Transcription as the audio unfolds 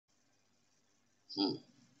Hmm.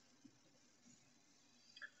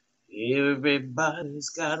 Everybody's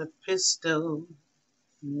got a pistol.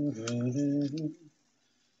 Mhm.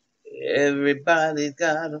 Everybody's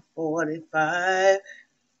got a 45.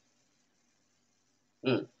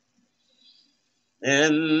 Hmm.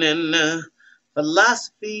 And then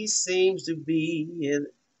philosophy seems to be,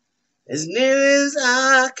 as near as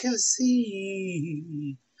I can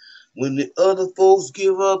see, when the other folks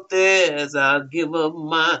give up theirs, I give up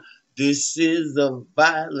mine. This is a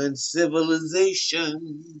violent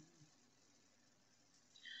civilization.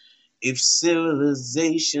 If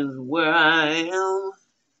civilization's where I am,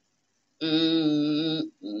 mm,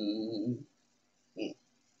 mm, mm,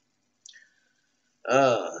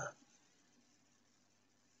 uh,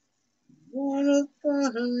 what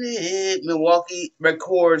a Milwaukee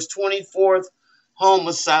records 24th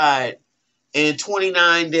homicide in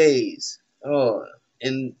 29 days. Oh,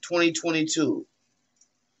 in 2022.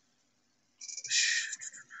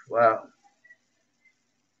 Wow.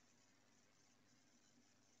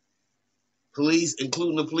 Police,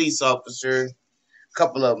 including the police officer, a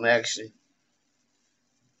couple of them actually.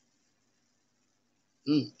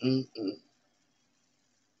 Mm, mm, mm.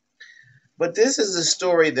 But this is a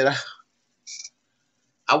story that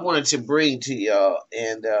I wanted to bring to y'all,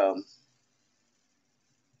 and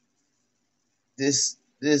this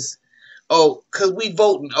cause we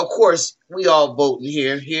voting. Of course, we all voting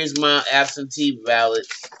here. Here's my absentee ballot.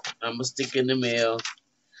 I'm gonna stick in the mail.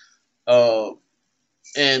 Uh,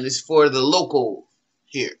 and it's for the local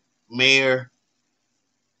here, mayor.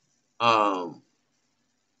 Um,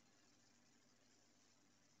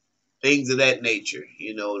 things of that nature.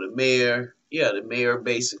 You know, the mayor. Yeah, the mayor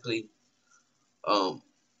basically. Um,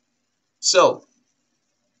 so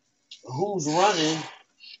who's running?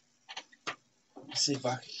 Let's see if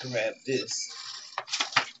I can grab this.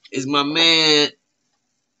 Is my man?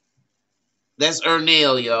 That's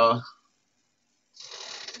Ernell, y'all.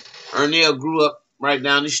 Ernell grew up right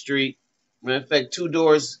down the street. Matter of fact, two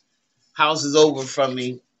doors, houses over from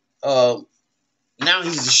me. Now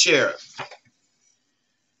he's the sheriff.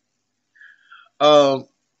 Um,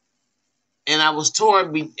 and I was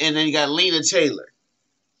torn, and then you got Lena Taylor.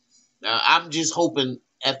 Now I'm just hoping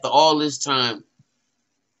after all this time,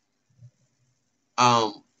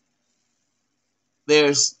 um,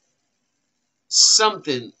 there's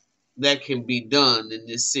something that can be done in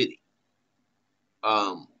this city.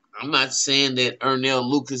 I'm not saying that Ernell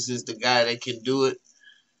Lucas is the guy that can do it.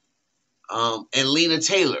 And Lena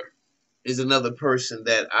Taylor is another person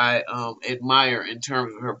that I admire in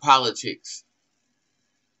terms of her politics.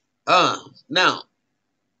 Now,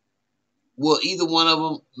 will either one of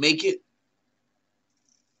them make it?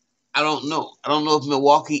 I don't know. I don't know if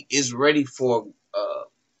Milwaukee is ready for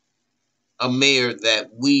a mayor that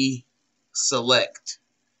we select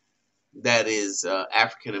that is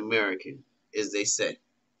African American, as they say.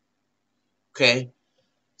 Okay,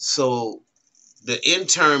 so the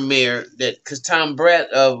interim mayor that because Tom Brett,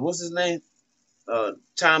 what's his name?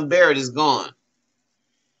 Tom Barrett is gone,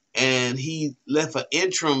 and he left an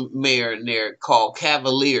interim mayor in there called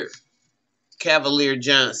Cavalier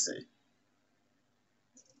Johnson.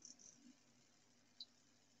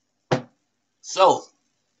 So,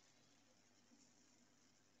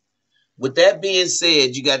 with that being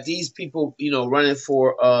said, you got these people, running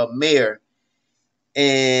for mayor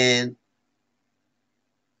and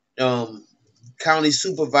um, county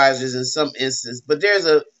supervisors in some instances. But there's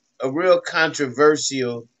a real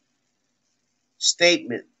controversial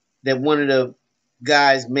statement that one of the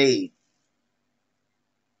guys made.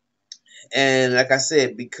 And like I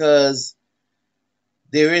said, because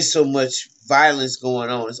there is so much violence going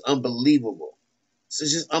on, it's unbelievable. So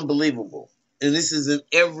it's just unbelievable. And this is in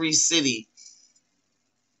every city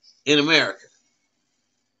in America.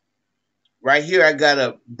 Right here, I got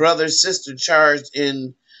a brother sister charged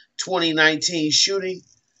in 2019 shooting.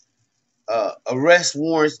 Arrest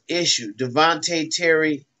warrants issued. Devontae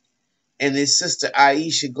Terry and his sister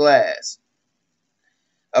Aisha Glass.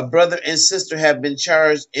 A brother and sister have been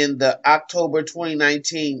charged in the October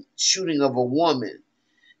 2019 shooting of a woman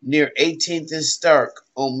near 18th and Stark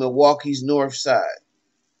on Milwaukee's north side.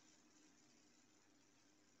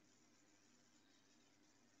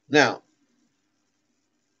 Now,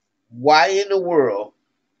 why in the world?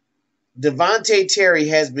 Devontae Terry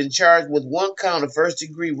has been charged with one count of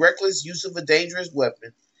first-degree reckless use of a dangerous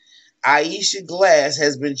weapon. Aisha Glass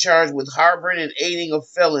has been charged with harboring and aiding a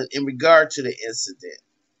felon in regard to the incident.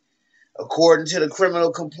 According to the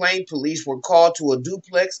criminal complaint, police were called to a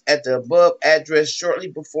duplex at the above address shortly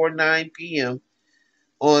before 9 p.m.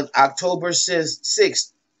 on October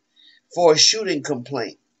 6th for a shooting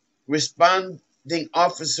complaint.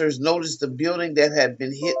 officers noticed the building that had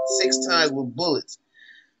been hit 6 times with bullets,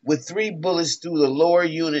 with 3 bullets through the lower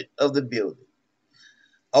unit of the building.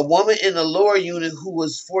 A woman in the lower unit who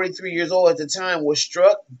was 43 years old at the time was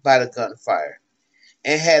struck by the gunfire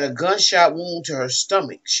and had a gunshot wound to her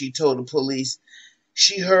stomach, she told the police.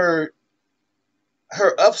 She heard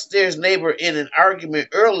her upstairs neighbor in an argument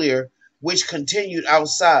earlier, which continued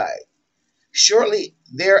outside. Shortly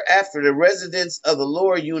thereafter, the residents of the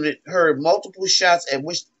lower unit heard multiple shots at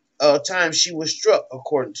which time she was struck,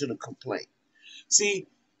 according to the complaint. See,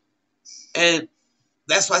 and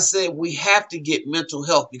that's why I said we have to get mental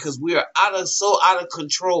health, because we are so out of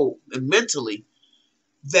control and mentally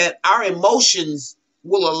that our emotions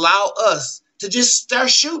will allow us to just start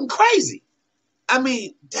shooting crazy. I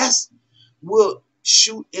mean, we'll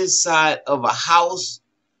shoot inside of a house,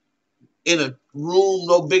 in a room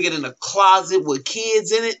no bigger than a closet with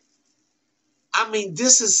kids in it. I mean,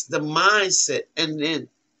 this is the mindset. And then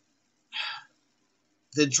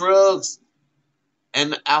the drugs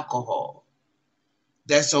and the alcohol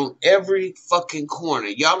that's on every fucking corner.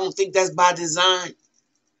 Y'all don't think that's by design?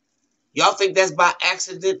 Y'all think that's by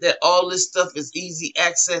accident, that all this stuff is easy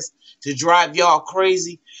access to drive y'all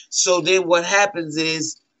crazy? So then what happens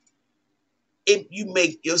is, if you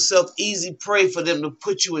make yourself easy prey for them to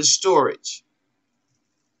put you in storage.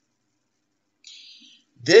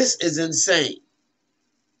 This is insane.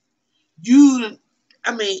 Y'all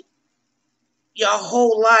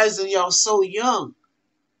whole lives and y'all so young.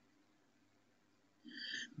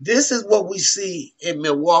 This is what we see in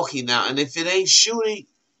Milwaukee now. And if it ain't shooting,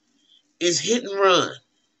 it's hit and run.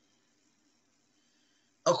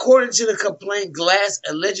 According to the complaint, Glass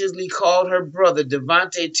allegedly called her brother,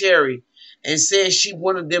 Devontae Terry, and said she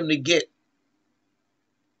wanted them to get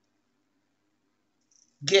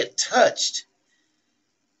touched,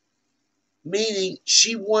 meaning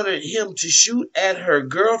she wanted him to shoot at her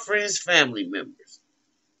girlfriend's family members.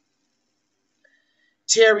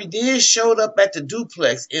 Terry then showed up at the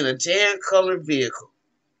duplex in a tan-colored vehicle.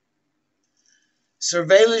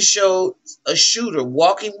 Surveillance showed a shooter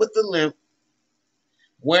walking with a limp,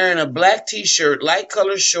 wearing a black t-shirt,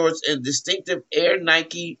 light-colored shorts, and distinctive Air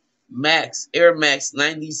Max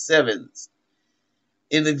 97s.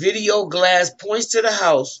 In the video, Glass points to the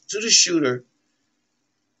house, to the shooter,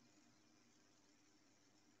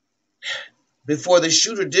 before the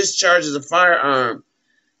shooter discharges a firearm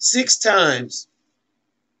 6 times.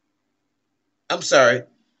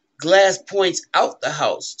 Glass points out the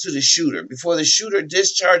house to the shooter before the shooter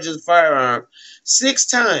discharges a firearm 6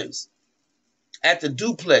 times at the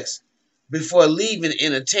duplex before leaving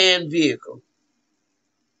in a tan vehicle.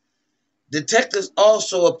 Detectives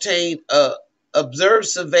also obtained observed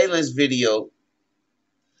surveillance video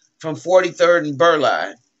from 43rd and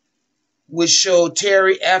Burleigh, which showed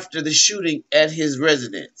Terry after the shooting at his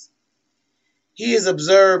residence. He is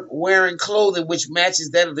observed wearing clothing which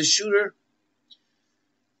matches that of the shooter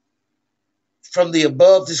from the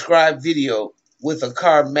above described video, with a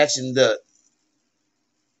car matching the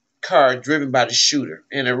car driven by the shooter.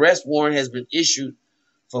 An arrest warrant has been issued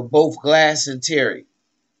for both Glass and Terry.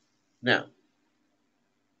 Now,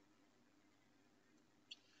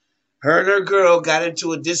 her and her girl got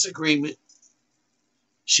into a disagreement.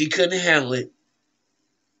 She couldn't handle it.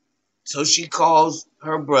 So she calls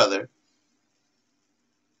her brother.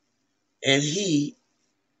 And he,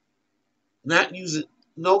 not using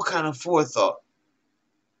no kind of forethought,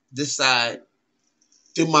 decide,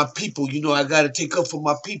 they're my people. I got to take up for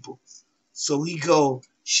my people. So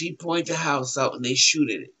she point the house out and they shoot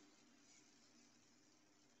at it.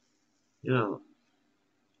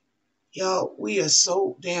 Y'all, we are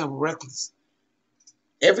so damn reckless.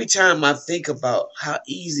 Every time I think about how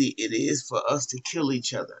easy it is for us to kill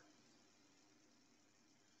each other,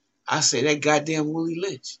 I say that goddamn Willie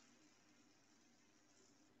Lynch.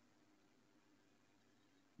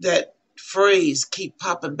 That phrase keep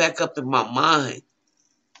popping back up in my mind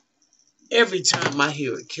every time I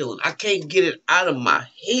hear it killing. I can't get it out of my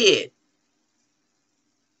head.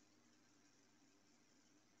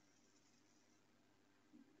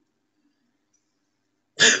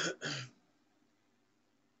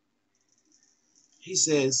 He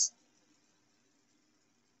says,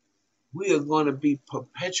 we are going to be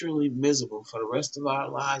perpetually miserable for the rest of our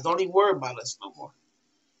lives. Don't even worry about us no more.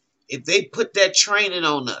 If they put that training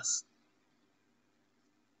on us,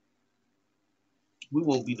 we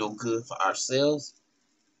won't be no good for ourselves.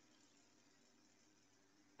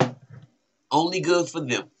 Only good for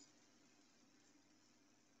them.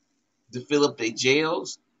 To fill up their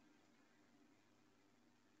jails,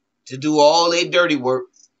 to do all their dirty work,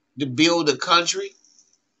 to build a country.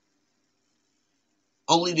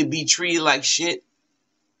 only to be treated like shit,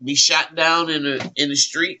 be shot down in the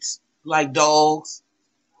streets like dogs,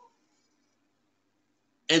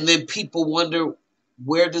 and then people wonder,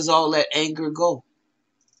 where does all that anger go?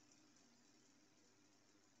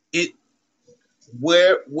 It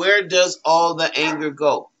where does all the anger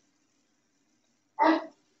go?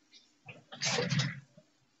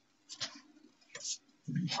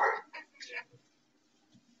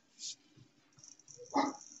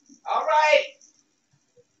 All right.